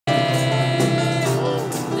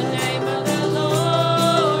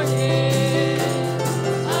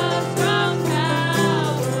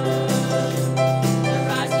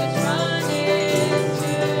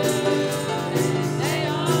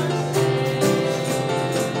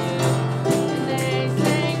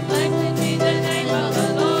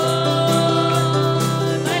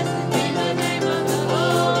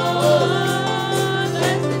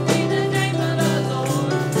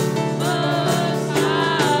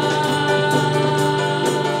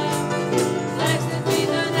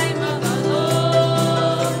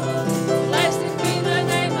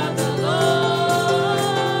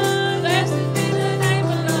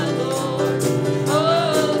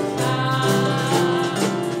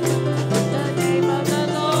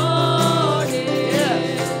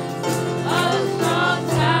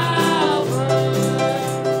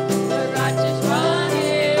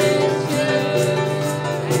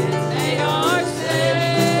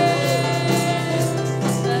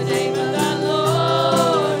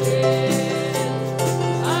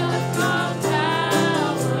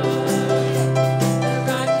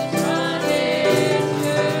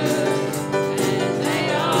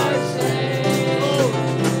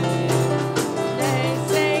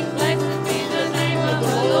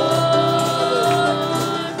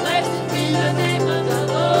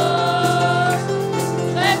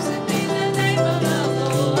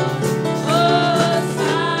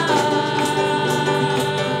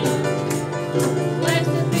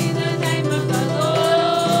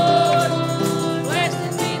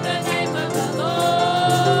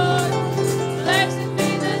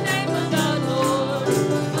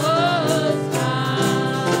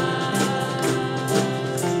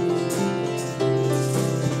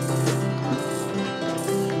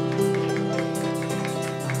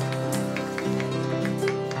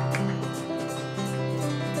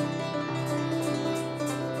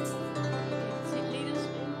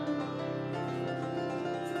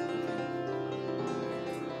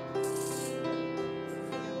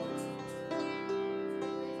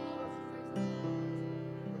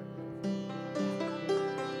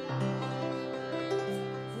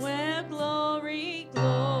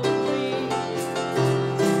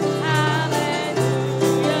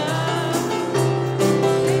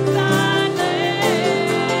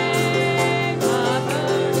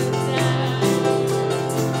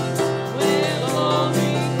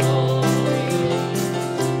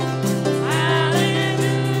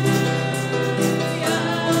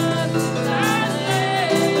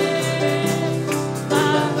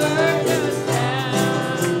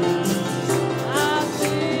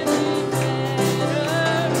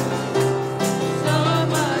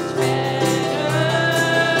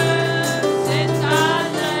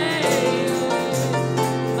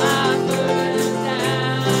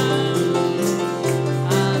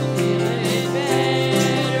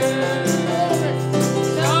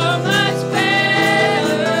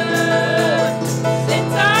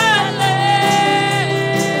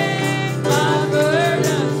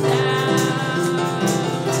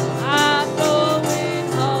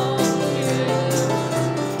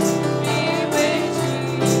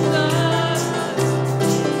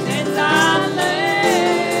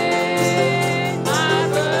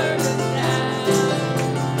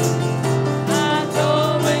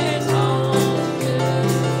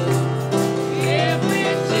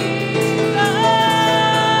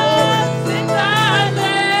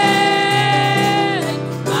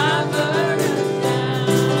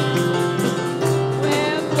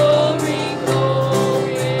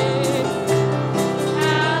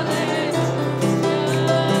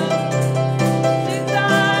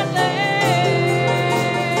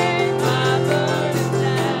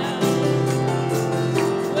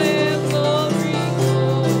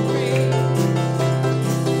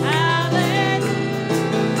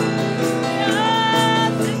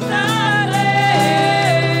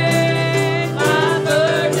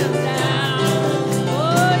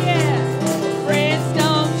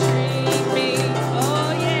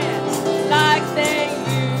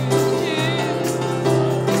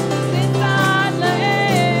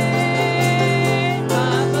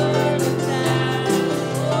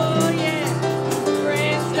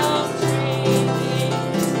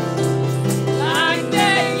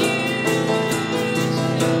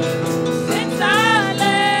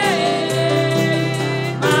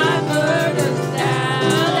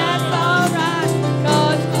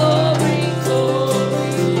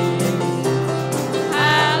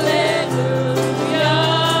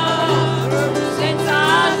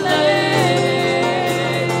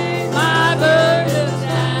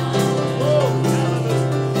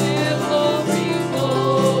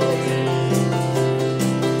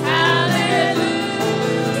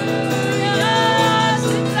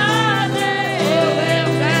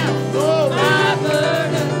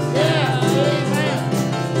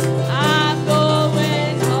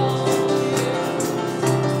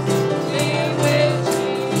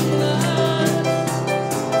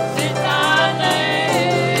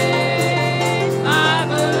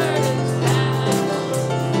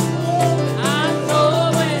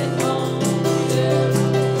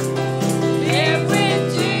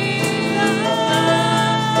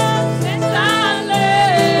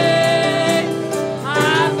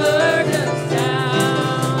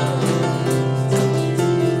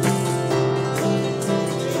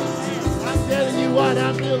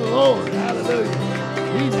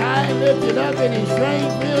Hallelujah. He's high and lifted up, and his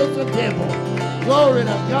train fills the temple. Glory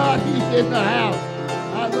to God. He's in the house.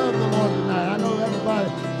 I love the Lord tonight. I know everybody,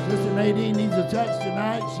 Sister Nadine needs a touch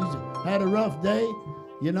tonight. She's had a rough day,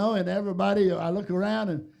 you know, and everybody, I look around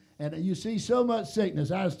and you see so much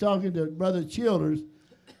sickness. I was talking to Brother Childers.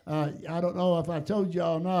 I don't know if I told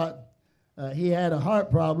y'all or not. He had a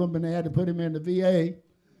heart problem, and they had to put him in the VA.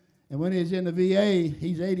 And when he was in the VA,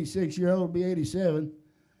 he's 86 years old, be 87.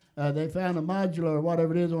 They found a modular or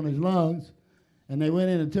whatever it is on his lungs, and they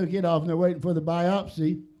went in and took it off, and they're waiting for the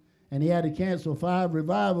biopsy. And he had to cancel 5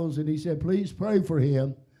 revivals, and he said, please pray for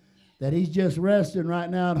him, that he's just resting right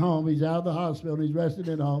now at home. He's out of the hospital, and he's resting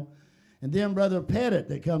at home. And then Brother Pettit,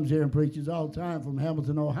 that comes here and preaches all the time from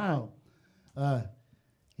Hamilton, Ohio,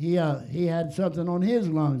 he had something on his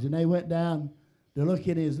lungs, and they went down to look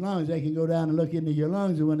in his lungs. They can go down and look into your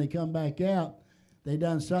lungs, and when they come back out, they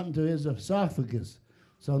done something to his esophagus.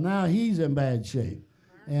 So now he's in bad shape.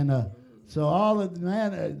 And so all of the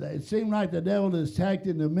man, it seemed like the devil is attacked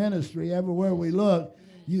in the ministry everywhere we look.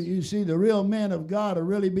 You see the real men of God are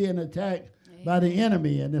really being attacked by the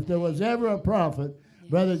enemy. And if there was ever a prophet,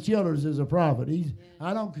 Brother Childers is a prophet.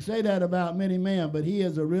 I don't say that about many men, but he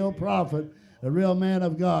is a real prophet, a real man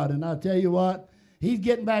of God. And I tell you what, he's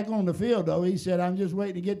getting back on the field, though. He said, I'm just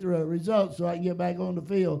waiting to get the results so I can get back on the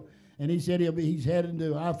field. And he said he's heading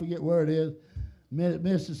to, I forget where it is,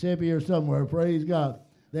 Mississippi or somewhere. Praise God.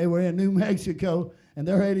 They were in New Mexico, and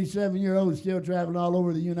they're 87-year-olds still traveling all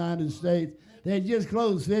over the United States. They had just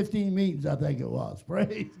closed 15 meetings, I think it was.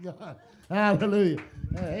 Praise God. Hallelujah.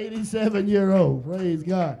 87-year-old. Praise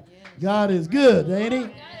God. God is good, ain't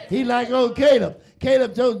he? He like old Caleb.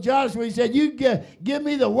 Caleb told Joshua, he said, you give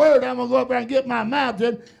me the word, I'm going to go up there and get my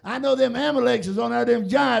mountain. I know them Amaleks is on there, them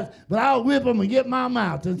giants, but I'll whip them and get my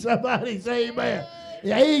mountain. Somebody say amen.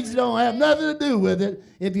 The age don't have nothing to do with it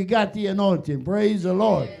if you got the anointing. Praise the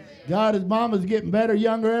Lord. God, his mama's getting better,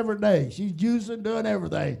 younger every day. She's juicing, doing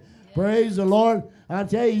everything. Praise the Lord. I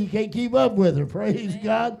tell you, you can't keep up with her. Praise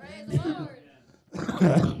God.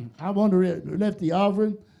 I want to lift the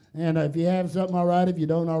offering. And if you have something, all right. If you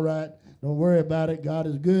don't, all right. Don't worry about it. God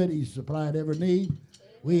is good. He's supplied every need.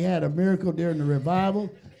 We had a miracle during the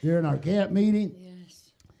revival, during our camp meeting.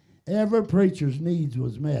 Every preacher's needs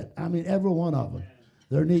was met. I mean, every one of them.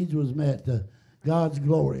 Their needs was met to God's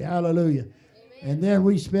glory. Hallelujah. Amen. And then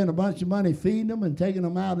we spent a bunch of money feeding them and taking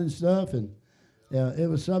them out and stuff. And it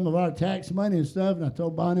was some of our tax money and stuff. And I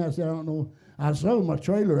told Bonnie, I said, I don't know. I sold my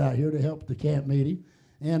trailer out here to help the camp meeting.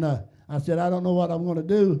 And I said, I don't know what I'm going to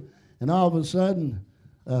do. And all of a sudden,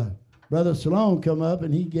 Brother Salone come up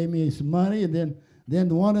and he gave me some money. And then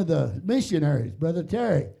one of the missionaries, Brother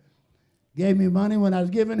Terry, gave me money when I was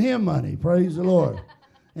giving him money. Praise the Lord.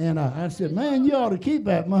 And I said, man, you ought to keep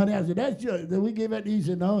that money. I said, that's yours. Then we give it to you. He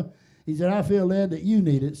said, no. He said, I feel led that you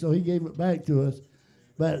need it. So he gave it back to us.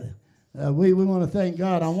 But we want to thank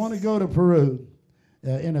God. I want to go to Peru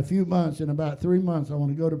in a few months. In about 3 months, I want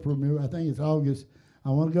to go to Peru. I think it's August.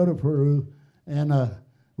 I want to go to Peru. And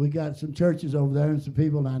we got some churches over there and some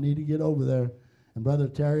people, and I need to get over there. And Brother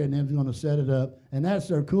Terry and them's going to set it up. And that's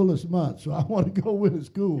their coolest month. So I want to go with it's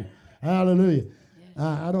cool. Hallelujah.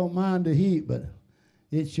 I don't mind the heat, but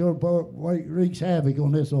it sure wreaks havoc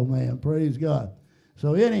on this old man. Praise God.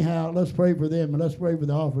 So anyhow, let's pray for them, and let's pray for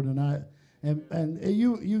the offering tonight. And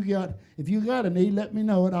you got, if you got a need, let me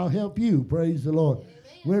know, and I'll help you. Praise the Lord. Amen.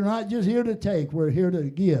 We're not just here to take, we're here to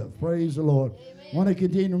give. Praise the Lord. Want to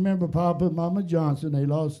continue to remember Papa and Mama Johnson. They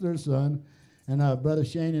lost their son, and Brother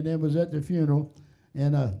Shane and them was at the funeral,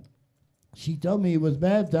 and she told me he was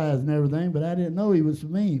baptized and everything, but I didn't know he was for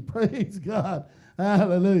me. Praise God.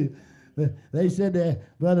 Hallelujah. They said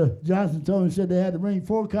that Brother Johnson told me, said they had to bring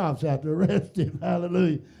 4 cops out to arrest him.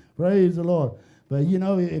 Hallelujah. Praise the Lord. But you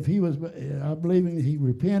know, if he was, I believe he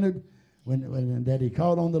repented when that he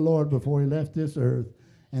called on the Lord before he left this earth,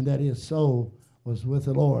 and that his soul was with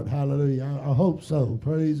the Lord. Hallelujah. I hope so.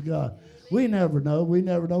 Praise God. We never know. We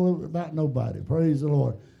never know about nobody. Praise the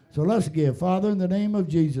Lord. So let's give. Father, in the name of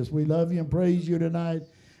Jesus, we love you and praise you tonight.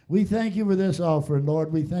 We thank you for this offering,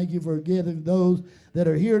 Lord. We thank you for giving those that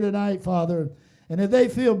are here tonight, Father. And if they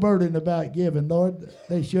feel burdened about giving, Lord,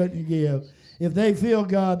 they shouldn't give. If they feel,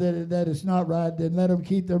 God, that it's not right, then let them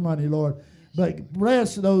keep their money, Lord. But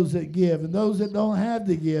bless those that give, and those that don't have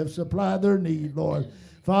to give, supply their need, Lord.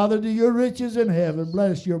 Father, to your riches in heaven,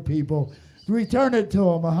 bless your people. Return it to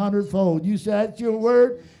them 100-fold. You said that's your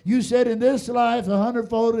word. You said in this life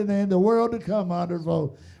 100-fold, and in the world to come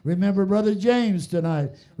 100-fold. Remember Brother James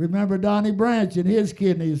tonight. Remember Donnie Branch and his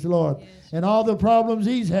kidneys, Lord, and all the problems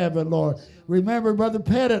he's having, Lord. Remember Brother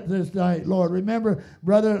Pettit this night, Lord. Remember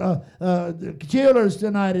Brother Childers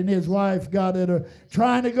tonight and his wife, God, that are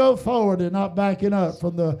trying to go forward and not backing up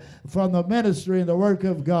from the ministry and the work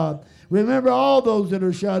of God. Remember all those that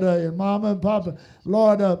are shut in, Mama and Papa,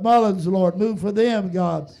 Lord, Mullins, Lord, move for them,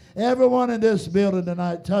 God. Everyone in this building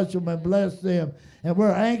tonight, touch them and bless them. And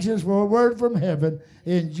we're anxious for a word from heaven.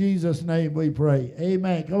 In Jesus' name we pray.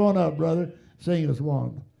 Amen. Come on up, brother. Sing us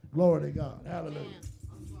one. Glory to God. Hallelujah.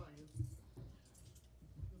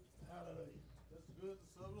 Hallelujah. That's good to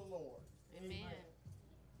serve the Lord. Amen.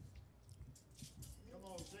 Come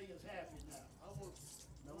on, sing us happy now. I'm going to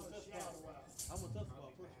testify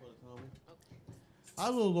first, Brother Tommy. Okay. I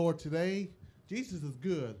love the Lord today. Jesus is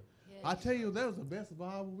good. Yes. I tell you, that was the best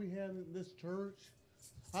Bible we had in this church.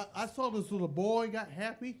 I saw this little boy got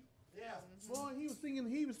happy. Yeah. Boy, he was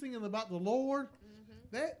singing about the Lord.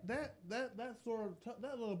 That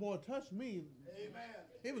little boy touched me. Amen.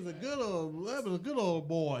 That was a good old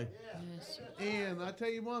boy. Yes. And I tell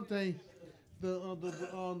you one thing, the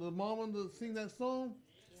mama that sing that song,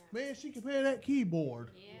 man, she could play that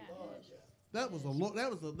keyboard. Yeah. That was a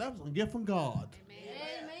gift from God.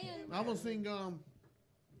 Amen. I'm gonna sing. I'm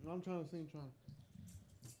trying to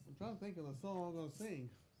think of the song I'm gonna sing.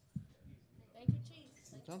 Thank you,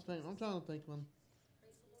 Jesus. I'm trying to think one.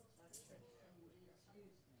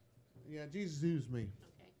 Yeah, Jesus used me.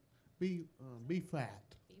 Okay. Be fat.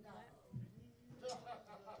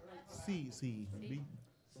 Be C. B.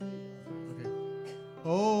 Okay.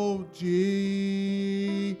 Oh,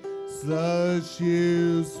 Jesus,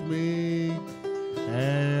 use me,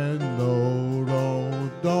 and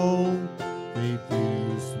no, don't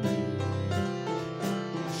refuse me.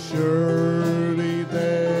 Surely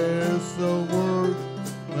there's a work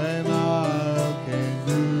that I can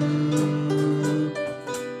do,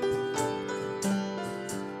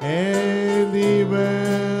 and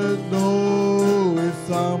even though it's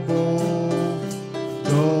humble,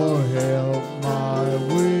 Lord, help my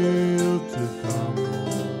will to come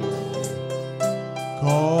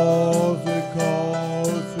home.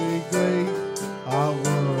 Cause me great, I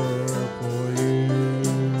work for you.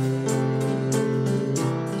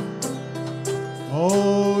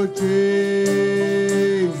 Oh, Jesus,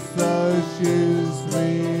 use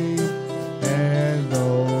me, and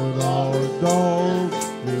Lord, don't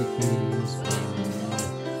refuse me.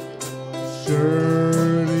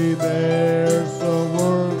 Surely there's a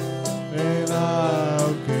work and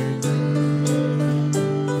I can do,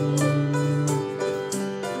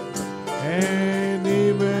 and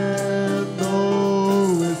even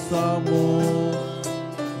though it's humble,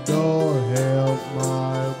 Lord, help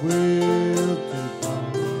my will to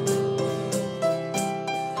come.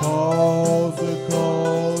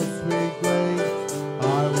 Cause me great,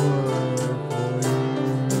 I work for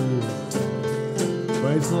you.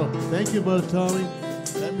 Praise the Lord. Thank you, Brother Tommy.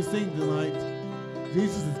 Let me sing tonight.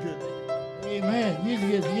 Jesus is good. Amen. You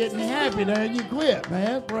just getting happy there and you quit,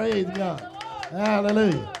 man. Praise God.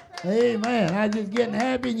 Hallelujah. Amen. I just getting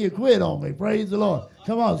happy and you quit on me. Praise the Lord.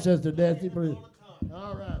 Come on, Sister Destiny. Praise.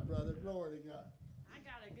 All right, brother. Glory to God. I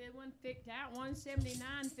got a good one picked out,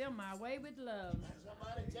 179, Fill My Way with Love.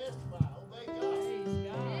 Somebody testify. Obey God. Praise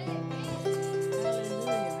God.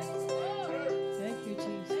 Hallelujah. Thank you,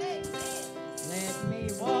 Jesus. Let me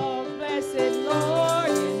walk, blessed Lord,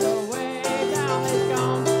 in the way thou hast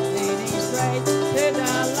gone, leading straight to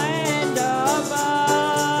the land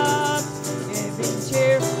above. Giving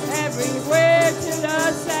cheer everywhere to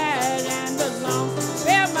the sad and the lone.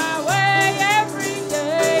 Fill my way every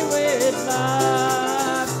day with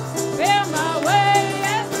love. Fill my way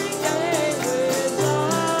every day with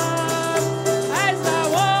love.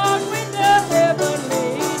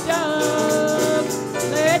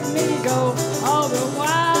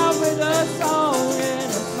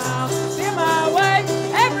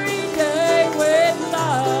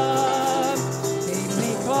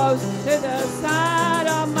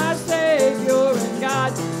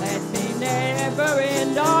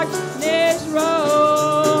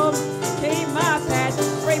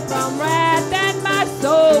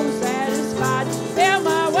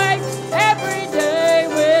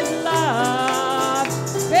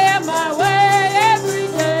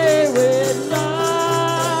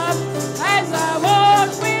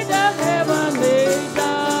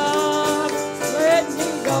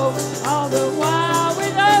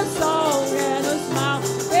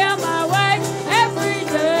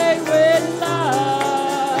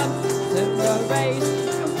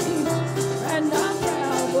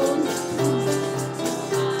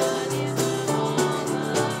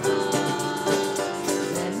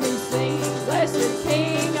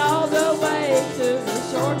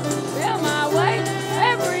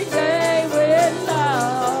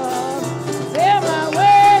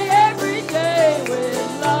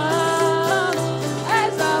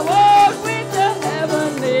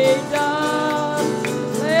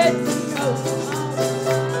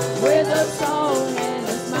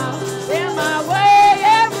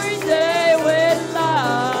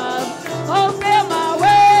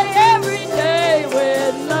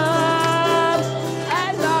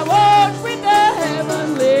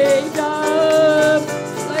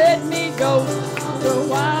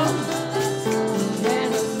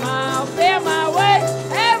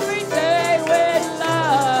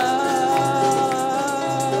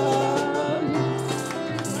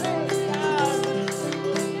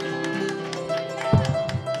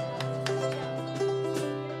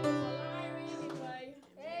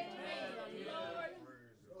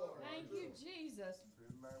 us.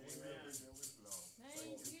 Thank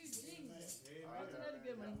you, Jesus. That's another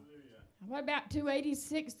good one. What about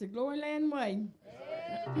 286, the Glory Land Way?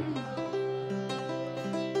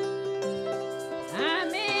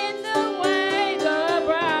 I'm in the way, the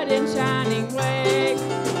bright and shining way.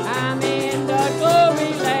 I'm in the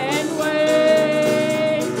Glory Land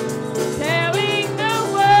way. Telling the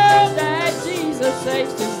world that Jesus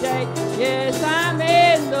saves today. Yes, I'm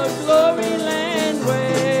in the Glory Land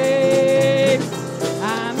way.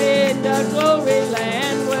 I'm in the Glory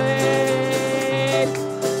Land way.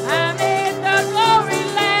 I'm in the Glory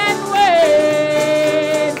Land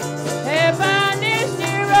way. Heaven is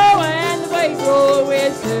nearer and the way through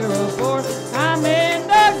is clearer for I'm in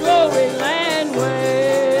the Glory Land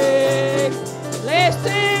way.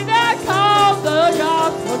 Listen, I call the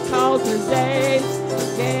gospel call today.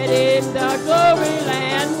 Get in the Glory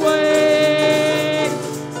Land way.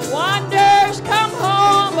 Wonders come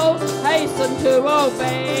home, oh, hasten to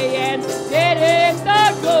obey and get in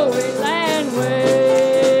the Glory Land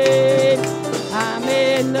way. I'm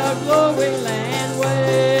in the Glory Land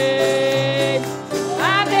way.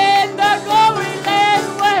 I'm in the Glory Land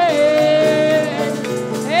way.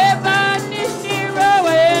 Heaven is nearer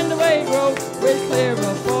and the way grows with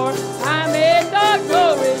clearer for I'm in the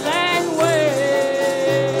Glory Land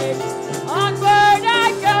way. Onward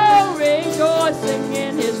I go, rejoicing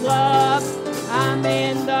in His love. I'm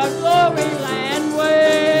in the Glory Land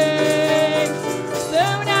way.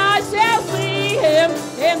 Soon I shall see Him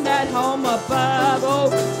in that home above. Oh,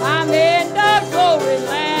 I'm in the Glory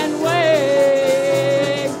Land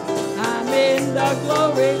way. I'm in the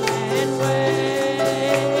Glory Land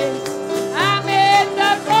way. I'm in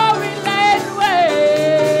the Glory Land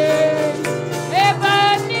way.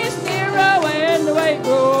 Heaven is nearer and the way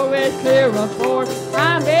groweth clearer for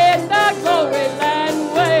I'm in the Glory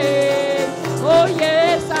Land way. Oh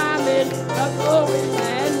yes, I'm in the Glory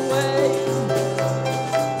Land way.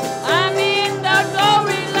 I'm in the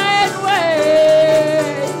Glory Land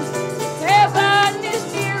way. Heaven is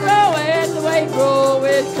nearer and the way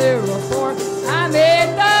groweth clearer for I'm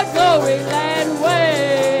in the Glory Land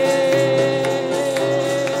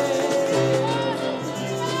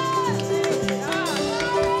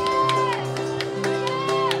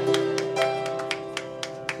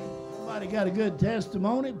Somebody got a good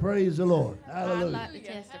testimony? Praise the Lord. I'd Hallelujah. like to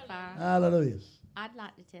testify. Hallelujah. I'd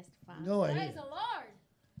like to testify. Go Praise ahead. the Lord.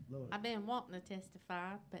 Lord. I've been wanting to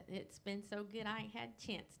testify, but it's been so good I ain't had a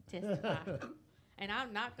chance to testify. And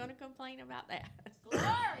I'm not going to complain about that.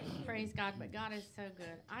 Glory. Praise God, but God is so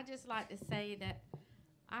good. I just like to say that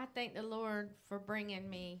I thank the Lord for bringing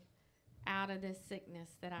me out of this sickness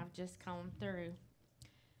that I've just come through.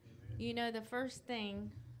 You know, the first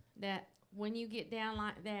thing that when you get down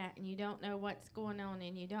like that and you don't know what's going on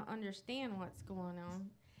and you don't understand what's going on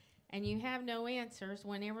and you have no answers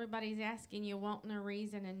when everybody's asking you, wanting a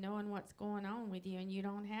reason and knowing what's going on with you and you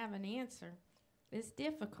don't have an answer, it's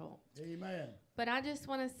difficult. Amen. But I just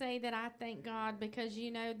want to say that I thank God because, you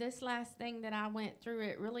know, this last thing that I went through,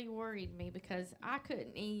 it really worried me because I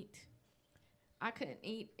couldn't eat.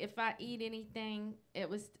 If I eat anything, it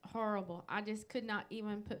was horrible. I just could not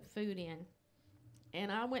even put food in. And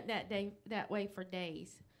I went that way for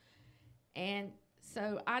days. And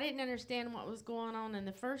so I didn't understand what was going on. And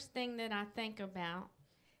the first thing that I think about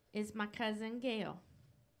is my cousin Gail.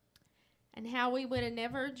 And how we would have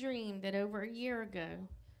never dreamed that over a year ago,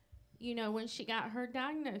 you know, when she got her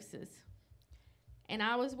diagnosis. And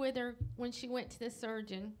I was with her when she went to the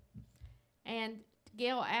surgeon. And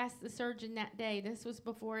Gail asked the surgeon that day, this was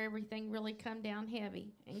before everything really come down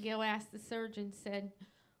heavy. And Gail asked the surgeon, said,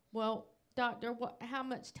 well, doctor, how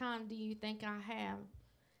much time do you think I have?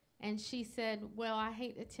 And she said, well, I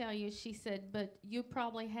hate to tell you, she said, but you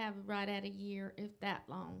probably have right at a year, if that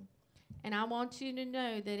long. And I want you to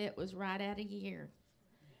know that it was right at a year.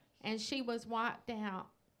 And she was wiped out.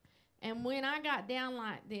 And when I got down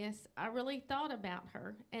like this, I really thought about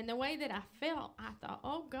her. And the way that I felt, I thought,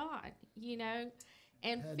 oh, God, you know.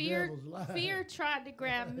 And That fear devil's lie. tried to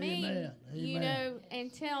grab me, Amen. you Amen. know,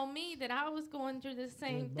 and tell me that I was going through the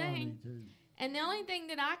same There's Bonnie, thing. too. And the only thing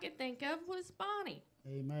that I could think of was Bonnie.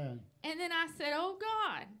 Amen. And then I said, oh,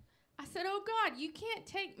 God. I said, oh, God, you can't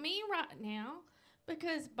take me right now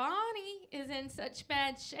because Bonnie is in such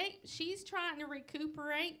bad shape. She's trying to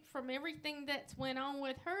recuperate from everything that's went on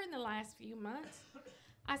with her in the last few months.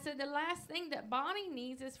 I said, the last thing that Bonnie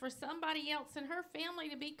needs is for somebody else in her family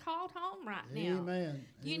to be called home right now. Amen.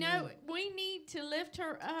 You Amen. know, we need to lift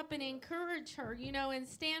her up and encourage her, you know, and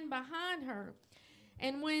stand behind her.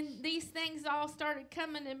 And when these things all started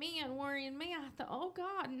coming to me and worrying me, I thought, oh,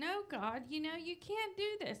 God, no, God, you know, you can't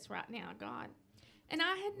do this right now, God. And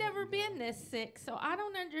I had never been this sick, so I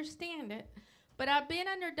don't understand it. But I've been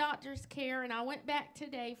under doctor's care, and I went back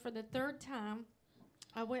today for the third time.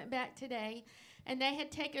 I went back today, and they had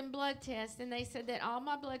taken blood tests, and they said that all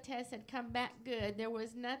my blood tests had come back good. There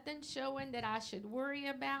was nothing showing that I should worry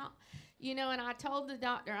about. You know, and I told the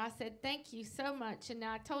doctor, I said, thank you so much. And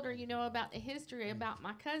I told her, you know, about the history about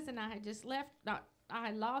my cousin I had just left, I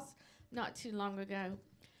had lost not too long ago.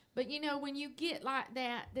 But, you know, when you get like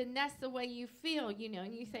that, then that's the way you feel, you know,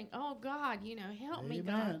 and you think, oh, God, you know, help me,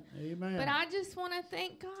 God. Amen. But I just want to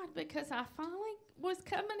thank God because I finally was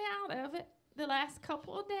coming out of it the last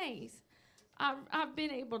couple of days. I've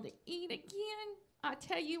been able to eat again. I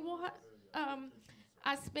tell you what,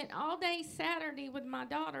 I spent all day Saturday with my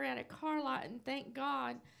daughter at a car lot, and thank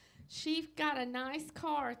God she got a nice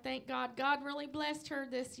car. Thank God. God really blessed her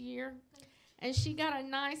this year. And she got a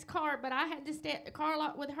nice car, but I had to stay at the car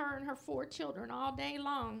lot with her and her 4 children all day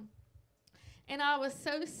long. And I was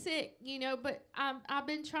so sick, you know, but I've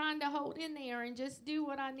been trying to hold in there and just do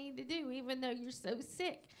what I need to do, even though you're so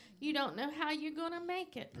sick. You don't know how you're going to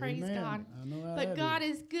make it, praise Amen. God. I know how But that God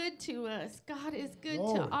is good to us. God is good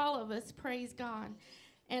Glory. to all of us, praise God.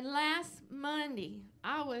 And last Monday,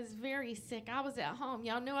 I was very sick. I was at home.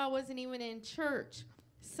 Y'all know I wasn't even in church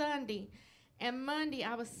Sunday. And Monday,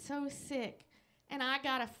 I was so sick. And I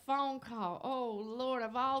got a phone call. Oh, Lord,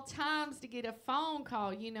 of all times to get a phone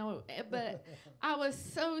call, you know. But I was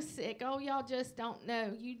so sick. Oh, y'all just don't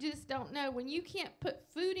know. You just don't know. When you can't put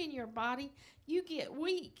food in your body, you get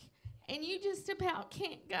weak. And you just about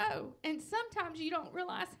can't go. And sometimes you don't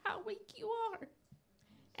realize how weak you are.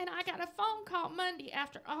 And I got a phone call Monday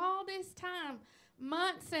after all this time,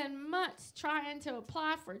 months and months trying to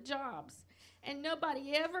apply for jobs. And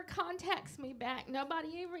nobody ever contacts me back. Nobody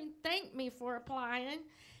even thanked me for applying.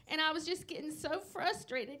 And I was just getting so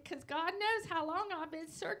frustrated because God knows how long I've been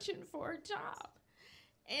searching for a job.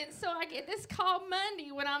 And so I get this call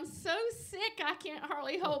Monday when I'm so sick I can't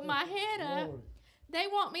hardly hold my head up. Glory. They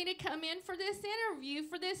want me to come in for this interview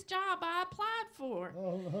for this job I applied for.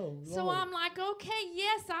 Oh, So Lord. I'm like, okay,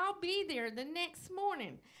 yes, I'll be there the next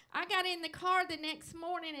morning. I got in the car the next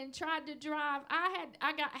morning and tried to drive.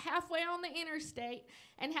 I got halfway on the interstate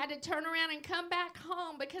and had to turn around and come back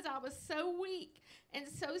home because I was so weak and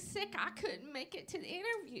so sick I couldn't make it to the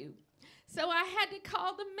interview. So I had to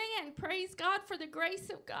call the man. Praise God for the grace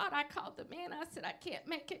of God. I called the man. I said, I can't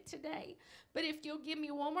make it today, but if you'll give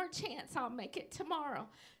me one more chance, I'll make it tomorrow.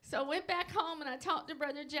 So I went back home and I talked to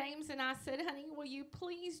Brother James and I said, honey, will you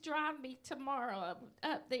please drive me tomorrow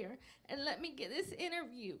up there and let me get this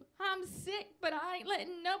interview? I'm sick, but I ain't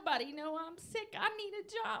letting nobody know I'm sick. I need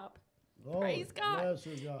a job. Lord, Praise God. bless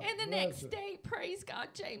her, God. And the Bless next her. day, praise God,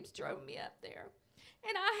 James drove me up there.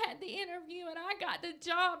 And I had the interview, and I got the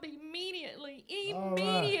job immediately. All right.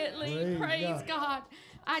 Immediately, Praise praise God. God.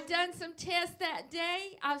 I done some tests that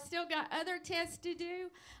day. I've still got other tests to do.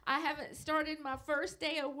 I haven't started my first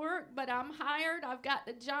day of work, but I'm hired. I've got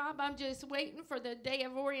the job. I'm just waiting for the day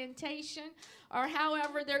of orientation or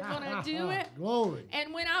however they're going to do it. Glory.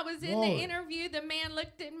 And when I was in Glory. the interview, the man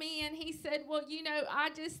looked at me and he said, well, you know, I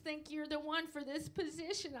just think you're the one for this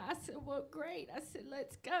position. I said, well, great. I said,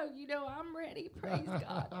 let's go. You know, I'm ready. Praise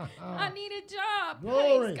God. I need a job.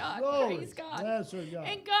 Glory. Praise God. Glory. Praise God. Bless her, God.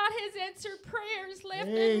 And God has answered prayers left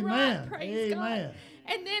and Amen. right. Praise God. Amen.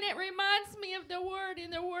 And then it reminds me of the word in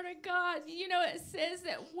the Word of God. You know, it says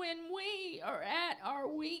that when we are at our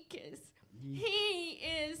weakest, He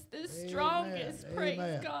is the strongest. Amen. Praise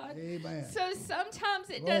Amen. God. Amen. So sometimes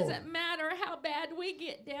it Glory. doesn't matter how bad we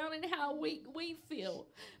get down and how weak we feel.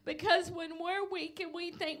 Because when we're weak and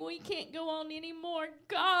we think we can't go on anymore,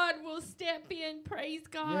 God will step in. Praise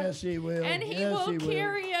God. Yes, He will. And He Yes, will He will.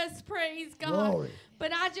 carry us. Praise God. Glory.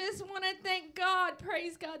 But I just want to thank God,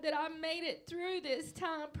 praise God, that I made it through this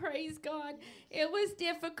time, praise God. It was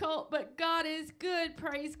difficult, but God is good,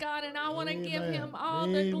 praise God, and I want to give Amen. Him all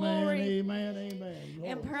the glory. Amen. Amen.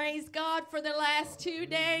 And Glory. praise God for the last 2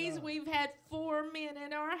 days, we've had 4 men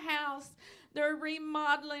in our house. They're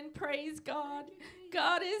remodeling, praise God.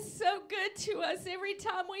 God is so good to us. Every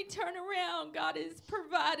time we turn around, God is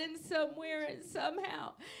providing somewhere and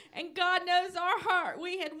somehow. And God knows our heart.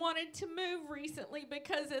 We had wanted to move recently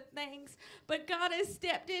because of things, but God has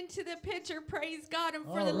stepped into the picture, praise God. And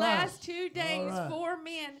for All the right. last 2 days, right. 4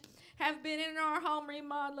 men have been in our home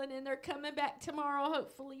remodeling, and they're coming back tomorrow,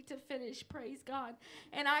 hopefully, to finish, praise God.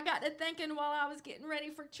 And I got to thinking while I was getting ready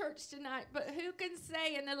for church tonight, but who can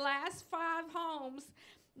say in the last 5 homes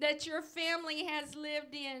that your family has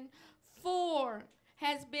lived in, 4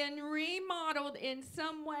 has been remodeled in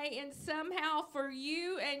some way and somehow for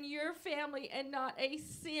you and your family, and not a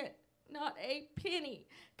cent not a penny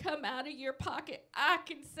come out of your pocket. I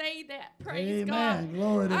can say that. Praise Amen. God.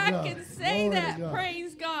 Glory to I God. can say Glory to that. God.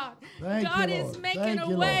 Praise God. Thank God you, is Lord. making Thank a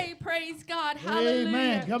you, way. Lord. Praise God. Hallelujah.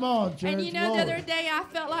 Amen. Come on, church. And you know, Glory. the other day I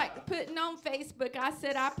felt like putting on Facebook. I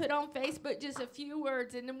said I put on Facebook just a few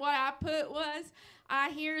words, and then what I put was, I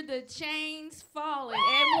hear the chains falling.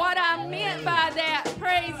 And what I meant by that,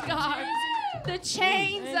 praise God, the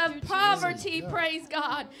chains of poverty, praise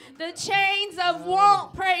God, the chains of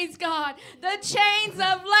want, praise God, the chains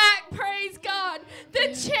of lack, praise God, the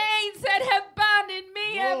chains that have bounded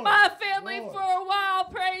me and my family for a while,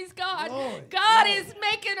 praise God. God is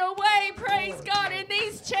making a way, praise God, and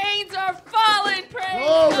these chains are falling, praise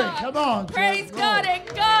Glory. God. Come on, church. Praise God, Glory.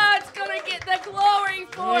 and God's going to get the glory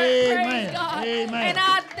for it, praise Amen. God. Amen. And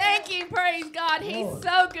I thank Him, praise God. He's Lord.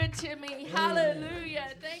 so good to me. Hallelujah.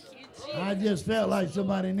 Thank you, Jesus. I just felt like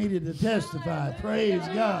somebody needed to testify. Praise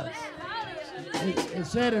God. It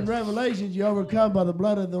said in Revelations, you overcome by the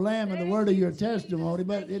blood of the Lamb and the word of your testimony,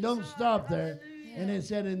 but it don't stop there. And it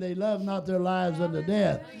said, and they love not their lives unto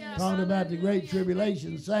death. Talking about the great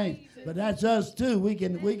tribulation saints. But that's us too. We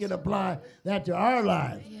can apply that to our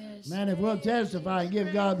lives. Man, if we'll testify and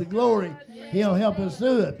give God the glory, He'll help us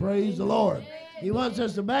through it. Praise the Lord. He wants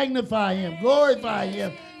us to magnify Him, glorify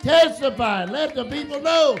Him, testify, let the people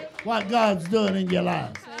know what God's doing in your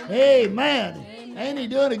life. Amen. Ain't He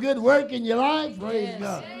doing a good work in your life? Praise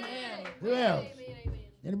God. Who else?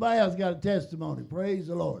 Anybody else got a testimony? Praise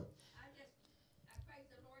the Lord.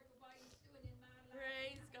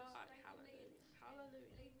 Praise God.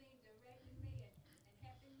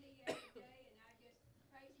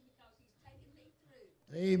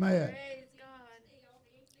 Hallelujah. Amen. Praise God.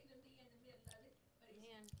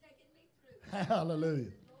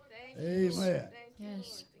 Hallelujah. Thank you. Amen. Thank you, Yes. Lord. Thank you,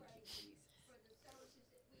 Jesus.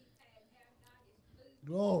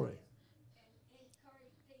 Glory.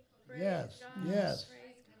 Praise Yes. God. Yes. Praise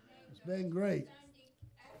God. It's been great.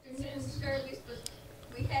 Afternoon service was,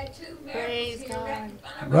 we had two Praise miracles here right in God.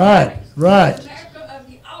 front of our Right, eyes. right. The miracle of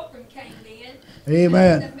the offering came in.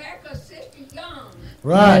 Amen. And the miracle of Sister Young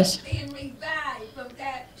Right. being revived from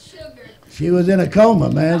that sugar. She was in a coma,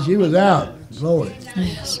 man. She was out. Glory.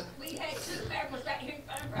 And so we had two miracles right here in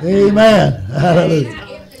front of our eyes. Amen. Hallelujah.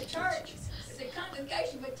 Now, if the church, if the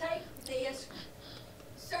congregation would take this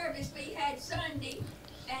service we had Sunday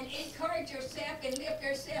and encourage yourself and lift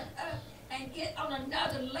yourself up and get on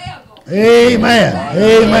another level. Amen.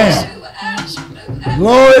 Amen. Move up, move up.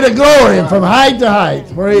 Glory to glory and from height to height.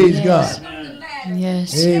 Praise God. On the ladder.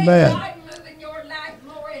 Yes. Amen. Let God move in your life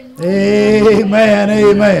more and more. Amen.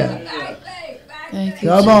 Amen. By faith, by Thank faith. you.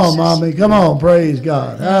 Come on, mommy. Come on. Praise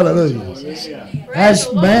God. Hallelujah.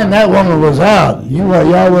 That's, man, that woman was out. Y'all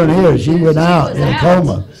weren't here. She went out in a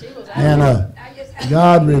coma. And I just have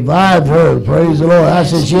God revived her. Praise the Lord. I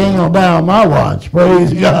said, she ain't going to die on my watch.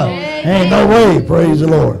 Praise God. Ain't no way. Praise the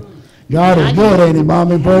Lord. God is good, ain't He,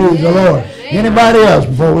 mommy? Praise the Lord. Anybody else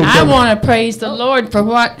before we I come? want to praise the Lord for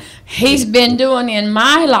what He's been doing in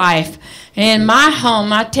my life, in my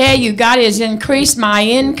home. I tell you, God has increased my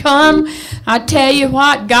income. I tell you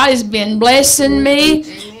what, God has been blessing me,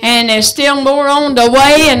 and there's still more on the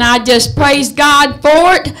way, and I just praise God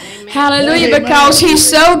for it. Hallelujah, Amen. because He's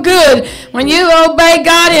so good. When you obey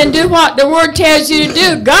God and do what the Word tells you to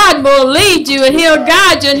do, God will lead you and He'll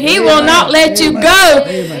guide you, and He will not let you go.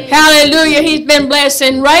 Amen. Hallelujah. He's been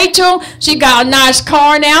blessing Rachel. She got a nice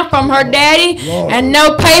car now from her daddy, Lord. and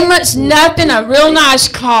no payments, nothing, a real nice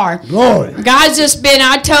car. Glory. God's just been,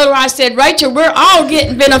 I told her, I said, Rachel, we're all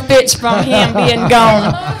getting benefits from Him being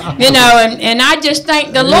gone. You know, and I just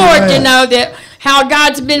thank the Lord, you Amen. know, that how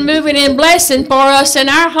God's been moving and blessing for us in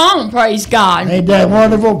our home. Praise God. Ain't that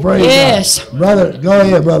wonderful? Praise Yes. God. Brother, go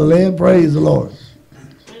ahead, Brother Lynn. Praise the Lord. I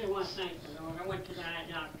just want to thank the Lord. I went to the eye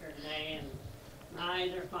doctor today, and my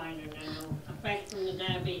eyes are finer now. I fight from the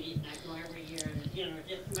diabetes, and I go every year, you know,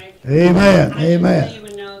 just to make sure. Amen. I Amen. just believe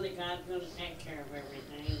and know that God's going to take care of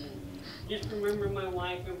everything. And just remember my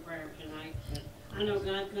wife in prayer tonight. That I know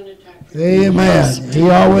God's going to touch her. Amen. He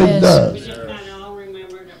always Yes. We does. just got to all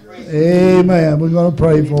remember to pray. Amen. We're going to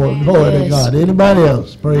pray for it. Glory to Yes. God. Anybody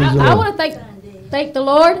else? Praise the I Lord. want to thank the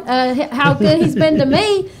Lord, how good He's been to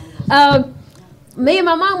me. Me and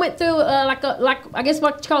my mom went through like I guess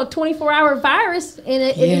what you call a 24-hour virus, and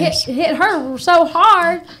it Yes. hit her so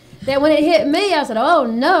hard that when it hit me, I said, "Oh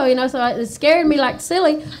no," you know. So it scared me like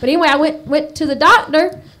silly. But anyway, I went to the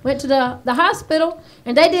doctor, went to the hospital,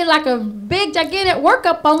 and they did like a big gigantic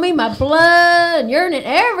workup on me, my blood and urine and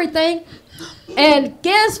everything. And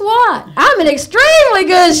guess what? I'm in extremely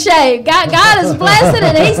good shape. God is blessing,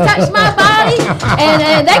 and He's touched my body,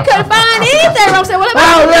 and they couldn't find anything wrong. I said, "What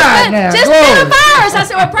about All right, now, just glory. a virus?" I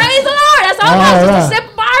said, "Well, praise the Lord. That's all. All Just right. a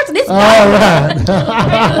simple virus, and it's All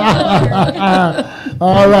right.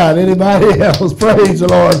 All right. Anybody else? Praise the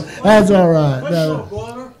Lord. That's all right. What's No. up,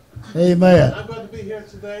 Governor? Amen. I'm glad to be here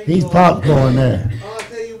today. He's popcorn there. I'll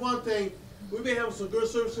tell you one thing. We've been having some good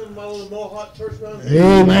service in my little Mohawk church around here.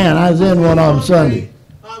 Amen. I was in one on Sunday.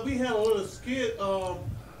 We had a little skit.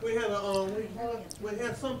 We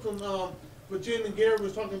had something. Virginia and Gary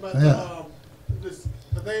was talking about Yeah.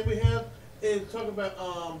 the thing we had, and talking about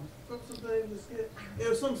what's the name of the skit? It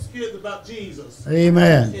was some skit about Jesus.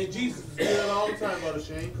 Amen. And Jesus is good all the time, Brother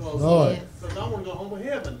Shane, because Lord. I want to go home with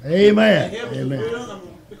heaven. Amen. And heaven is Amen. good. I'm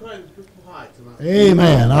declaring high tonight.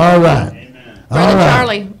 Amen. All right. Brother All right.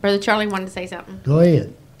 Charlie. Brother Charlie wanted to say something. Go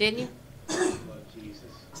ahead. Didn't you?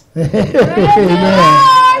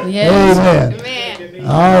 Amen. Yes. Amen. Man.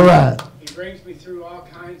 All right. He brings me through all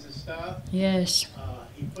kinds of stuff. Yes.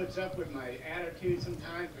 He puts up with my attitude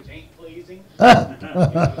sometimes, which ain't pleasing.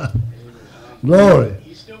 Glory.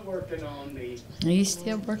 He's still working on me. He's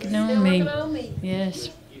still working on me. Yes.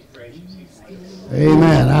 He's gracious. He's faithful.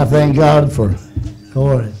 Amen. I thank God for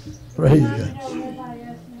Corey. Praise God.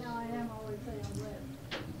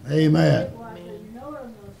 Amen.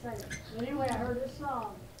 Anyway, I heard this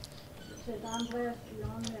song. It says, I'm blessed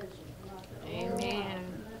beyond measure. Amen.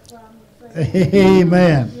 That's what I'm going to say.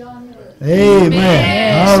 Amen. Beyond measure.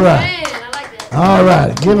 Amen. All right. Man, I like that. All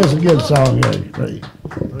right. Give us a good song, Eddie.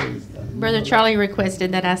 Praise. Brother Charlie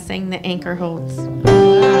requested that I sing the anchor holds.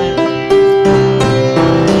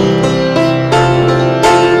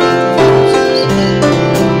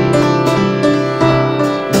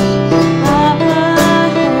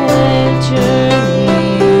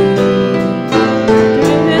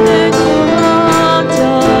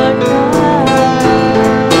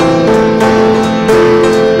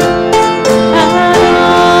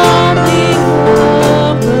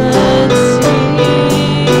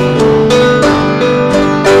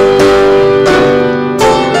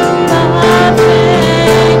 Thank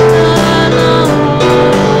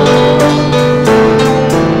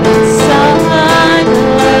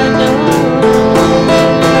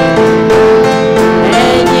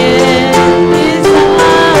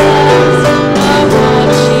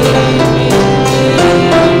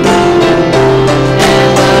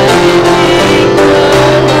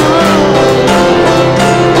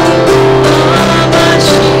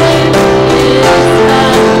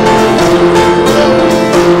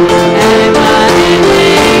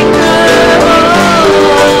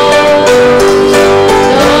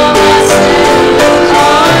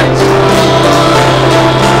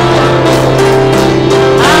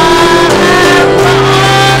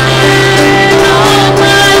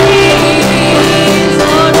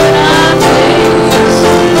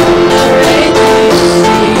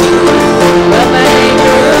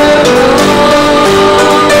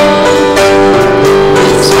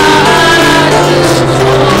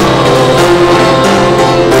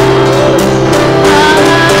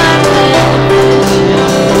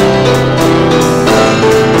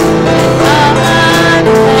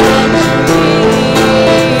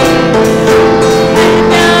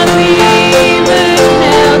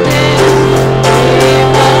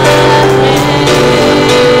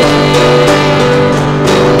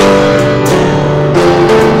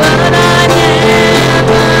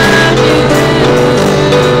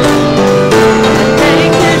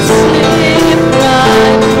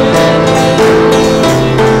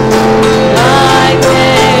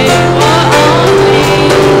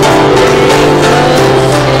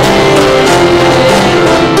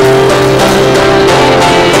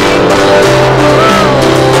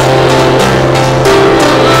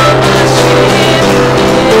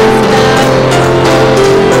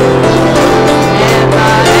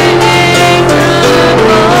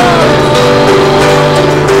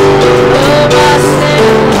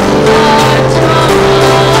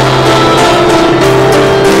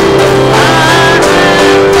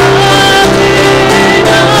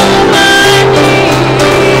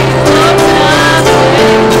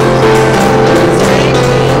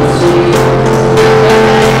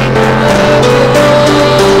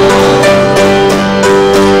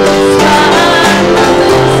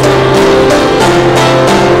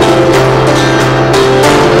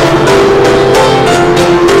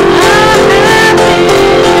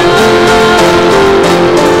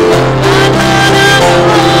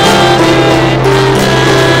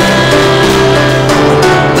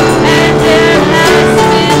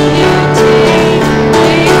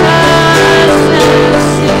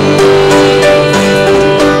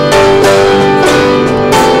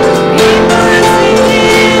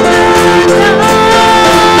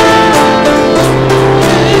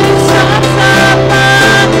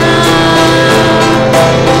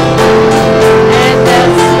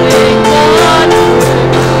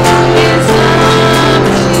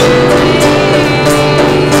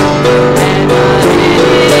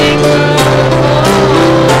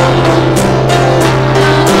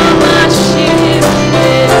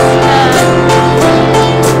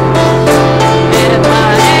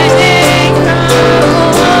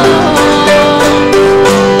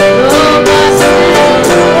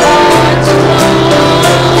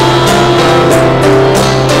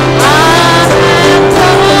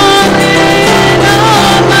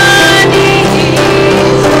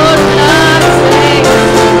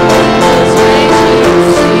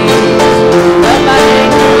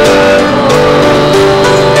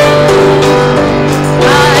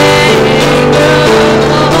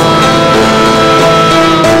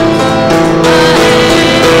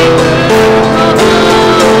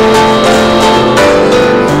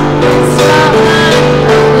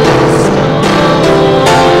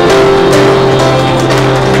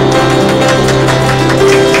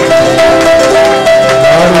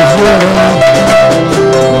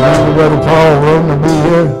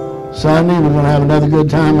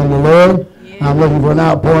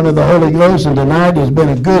outpouring of the Holy Ghost, and tonight has been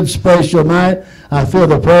a good, special night. I feel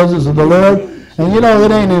the presence of the Lord. And you know,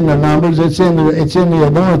 it ain't in the numbers, it's in the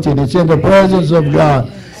anointing, it's in the presence of God.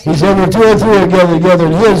 He said, where 2 or 3 are gathered together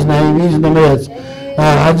in His name, He's in the midst.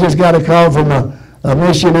 I just got a call from a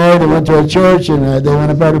missionary that went to a church, and they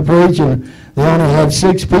went up there to preach, and they only had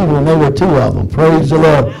 6 people, and they were 2 of them. Praise the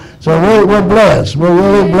Lord. So we're blessed. We're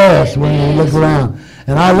really blessed when you look around.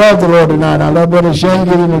 And I love the Lord tonight. I love Brother Shane.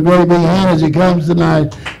 Give him a great big hand as he comes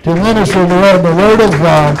tonight to minister the Word of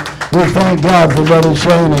God. We thank God for Brother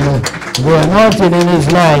Shane and the anointing in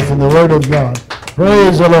his life and the Word of God.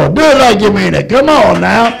 Praise the Lord. Do it like you mean it. Come on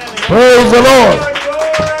now. Praise the Lord.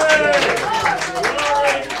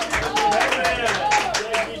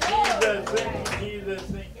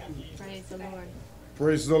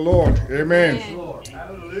 Praise the Lord. Amen.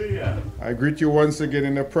 I greet you once again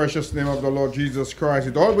in the precious name of the Lord Jesus Christ.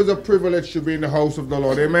 It's always a privilege to be in the house of the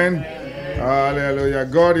Lord. Amen. Hallelujah.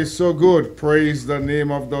 God is so good. Praise the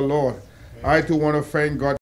name of the Lord. I too want to thank God.